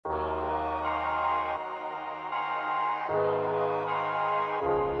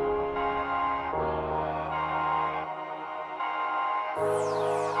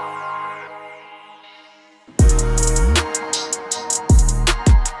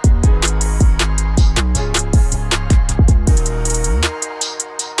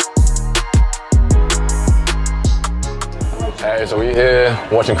Alright, so we're here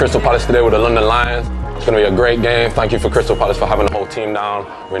watching Crystal Palace today with the London Lions. It's going to be a great game. Thank you for Crystal Palace for having the whole team down.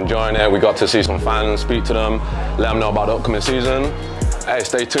 We're enjoying it. We got to see some fans, speak to them, let them know about the upcoming season. Hey,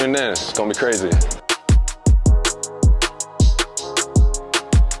 stay tuned in. It's going to be crazy.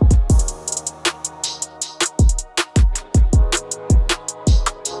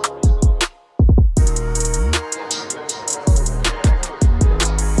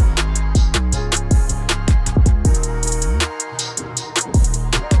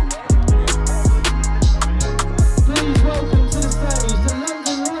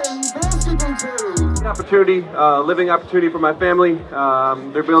 Living opportunity for my family.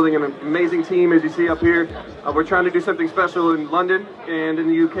 They're building an amazing team, as you see up here. We're trying to do something special in London and in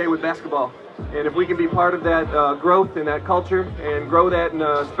the UK with basketball. And if we can be part of that growth and that culture and grow that in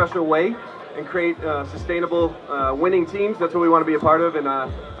a special way and create sustainable winning teams, that's what we want to be a part of, and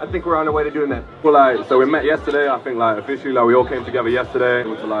I think we're on our way to doing that. Well, so we met yesterday. I think officially we all came together yesterday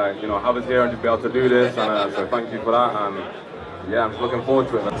to have us here and to be able to do this, and so thank you for that. And yeah, I'm just looking forward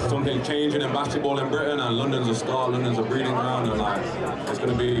to it. Something changing in basketball in Britain, and London's a start, London's a breeding ground, and it's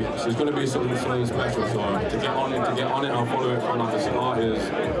gonna be something special. So to get on it and follow it from the start is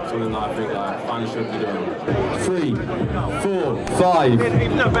something that I think fans should be doing. 3, 4, 5,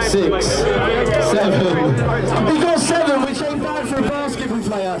 6, 7. He got 7, which ain't bad for a basketball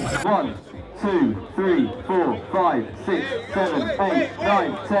player. 1, 2, 3, 4, 5, 6, 7, 8,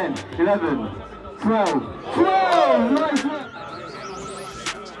 9, 10, 11, 12. 12! Nice work!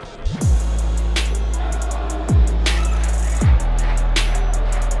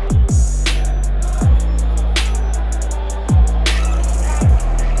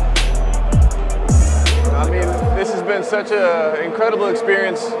 This has been such an incredible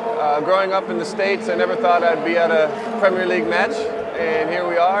experience. Growing up in the States, I never thought I'd be at a Premier League match, and here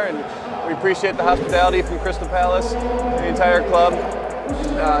we are, and we appreciate the hospitality from Crystal Palace, the entire club,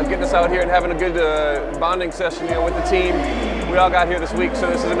 getting us out here and having a good bonding session with the team. We all got here this week, so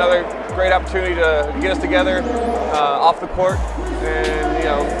this is another great opportunity to get us together off the court and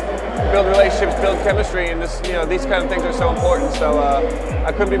build relationships, build chemistry, and these kind of things are so important. So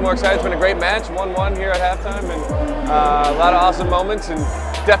I couldn't be more excited. It's been a great match, 1-1 here at halftime, and a lot of awesome moments, and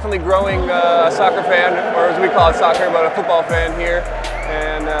definitely growing a soccer fan, or as we call it soccer, but a football fan here,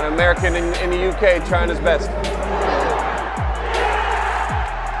 and an American in the UK trying his best.